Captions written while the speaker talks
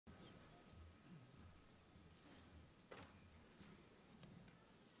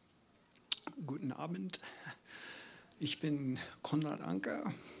Guten Abend. Ich bin Conrad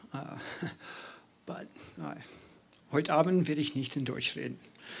Anker, heute Abend werde ich nicht in Deutsch reden.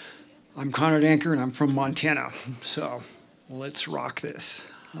 I'm Conrad Anker and I'm from Montana, so let's rock this.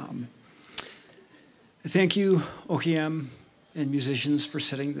 Thank you, OKM and musicians, for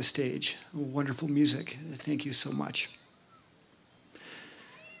setting the stage. Wonderful music. Thank you so much.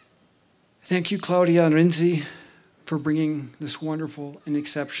 Thank you, Claudia and Rinzi, for bringing this wonderful and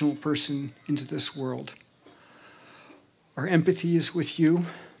exceptional person into this world. Our empathy is with you,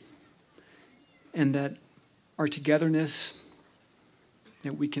 and that our togetherness,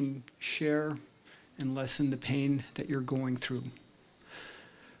 that we can share and lessen the pain that you're going through.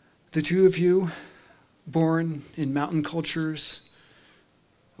 The two of you, born in mountain cultures,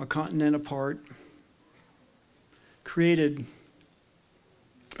 a continent apart, created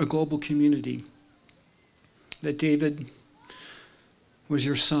a global community. That David was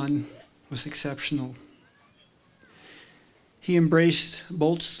your son was exceptional. He embraced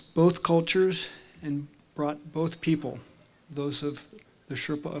both cultures and brought both people, those of the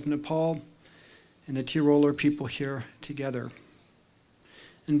Sherpa of Nepal and the Tiroler people here, together.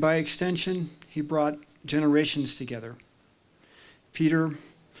 And by extension, he brought generations together. Peter,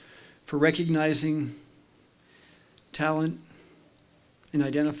 for recognizing talent and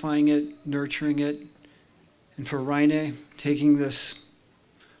identifying it, nurturing it, and for Raine, taking this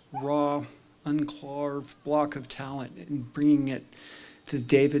raw, unclarved block of talent and bringing it to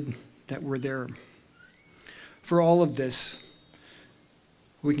David that were there. For all of this,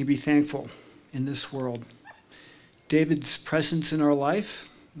 we can be thankful in this world. David's presence in our life,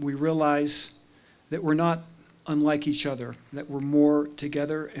 we realize that we're not unlike each other, that we're more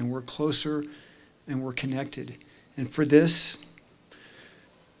together and we're closer and we're connected. And for this,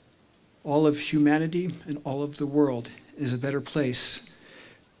 all of humanity and all of the world is a better place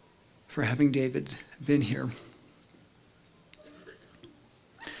for having David been here.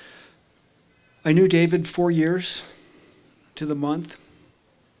 I knew David 4 years to the month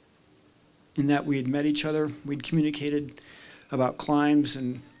in that we had met each other. We'd communicated about climbs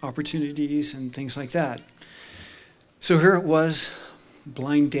and opportunities and things like that. So here it was,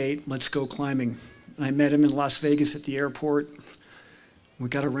 blind date, let's go climbing. And I met him in Las Vegas at the airport. We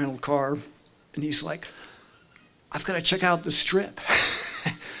got a rental car, and he's like, I've got to check out the strip.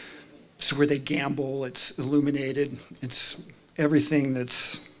 It's where they gamble, it's illuminated, it's everything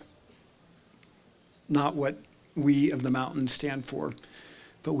that's not what we of the mountains stand for.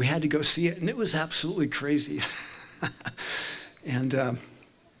 But we had to go see it, and it was absolutely crazy. And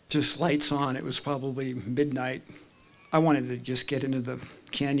just lights on, it was probably midnight. I wanted to just get into the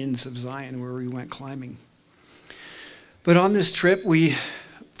canyons of Zion where we went climbing. But on this trip, we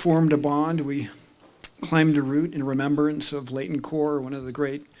formed a bond. We climbed a route in remembrance of Leighton Core, one of the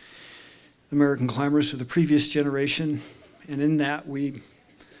great American climbers of the previous generation. And in that, we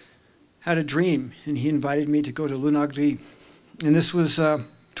had a dream, and he invited me to go to Lunag Ri. And this was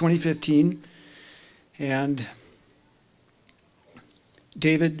 2015. And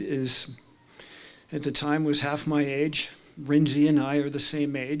David at the time, was half my age. Rinzi and I are the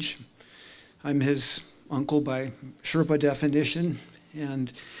same age. I'm his uncle by Sherpa definition,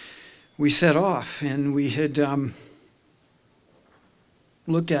 and we set off, and we had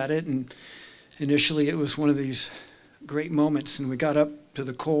looked at it, and initially it was one of these great moments, and we got up to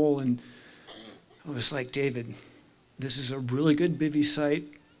the col, and I was like, David, this is a really good bivvy site,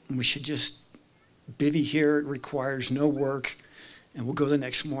 and we should just bivvy here. It requires no work, and we'll go the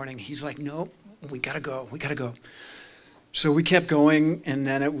next morning. He's like, no, we gotta go. So we kept going, and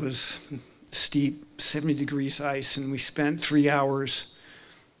then it was steep, 70 degrees ice, and we spent 3 hours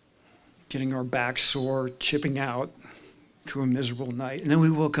getting our backs sore, chipping out to a miserable night. And then we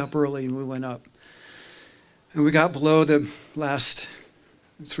woke up early and we went up. And we got below the last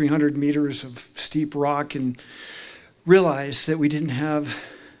 300 meters of steep rock and realized that we didn't have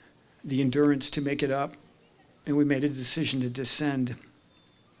the endurance to make it up, and we made a decision to descend.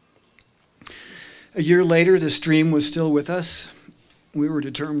 A year later, the stream was still with us. We were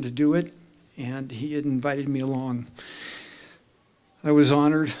determined to do it, and he had invited me along. I was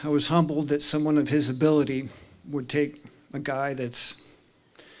honored, I was humbled that someone of his ability would take a guy that's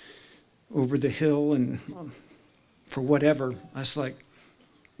over the hill and for whatever. I was like,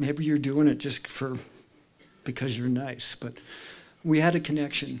 maybe you're doing it just because you're nice. But we had a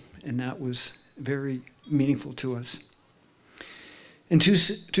connection, and that was very meaningful to us. In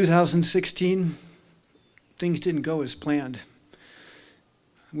 2016, things didn't go as planned.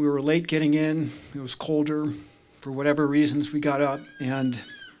 We were late getting in, it was colder. For whatever reasons, we got up, and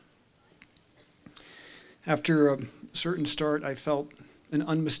after a certain start, I felt an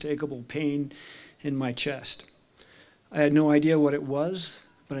unmistakable pain in my chest. I had no idea what it was,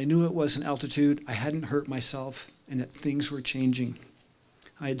 but I knew it was an altitude. I hadn't hurt myself and that things were changing.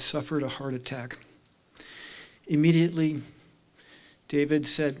 I had suffered a heart attack. Immediately, David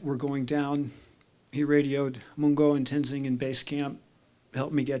said, we're going down. He radioed Mungo and Tenzing in base camp,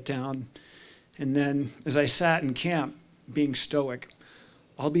 helped me get down. And then as I sat in camp, being stoic,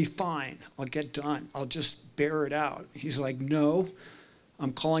 I'll be fine, I'll get done, I'll just bear it out. He's like, no,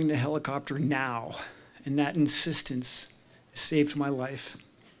 I'm calling the helicopter now. And that insistence saved my life.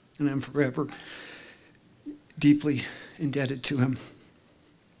 And I'm forever deeply indebted to him.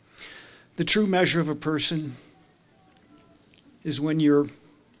 The true measure of a person is when your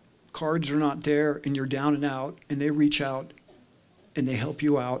cards are not there and you're down and out, and they reach out and they help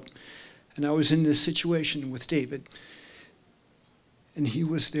you out. And I was in this situation with David, and he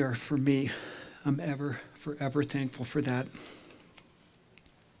was there for me. I'm forever thankful for that.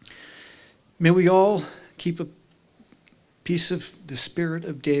 May we all keep a piece of the spirit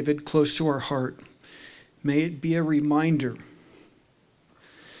of David close to our heart. May it be a reminder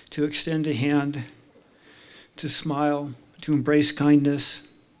to extend a hand, to smile, to embrace kindness,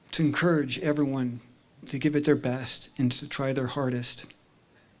 to encourage everyone to give it their best and to try their hardest.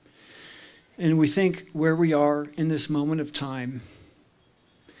 And we think where we are in this moment of time,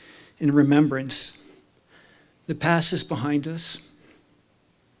 in remembrance, the past is behind us,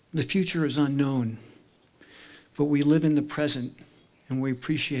 the future is unknown, but we live in the present and we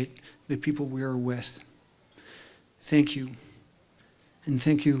appreciate the people we are with. Thank you. And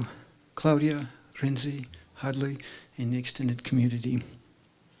thank you, Claudia, Renzi, Hadley, and the extended community.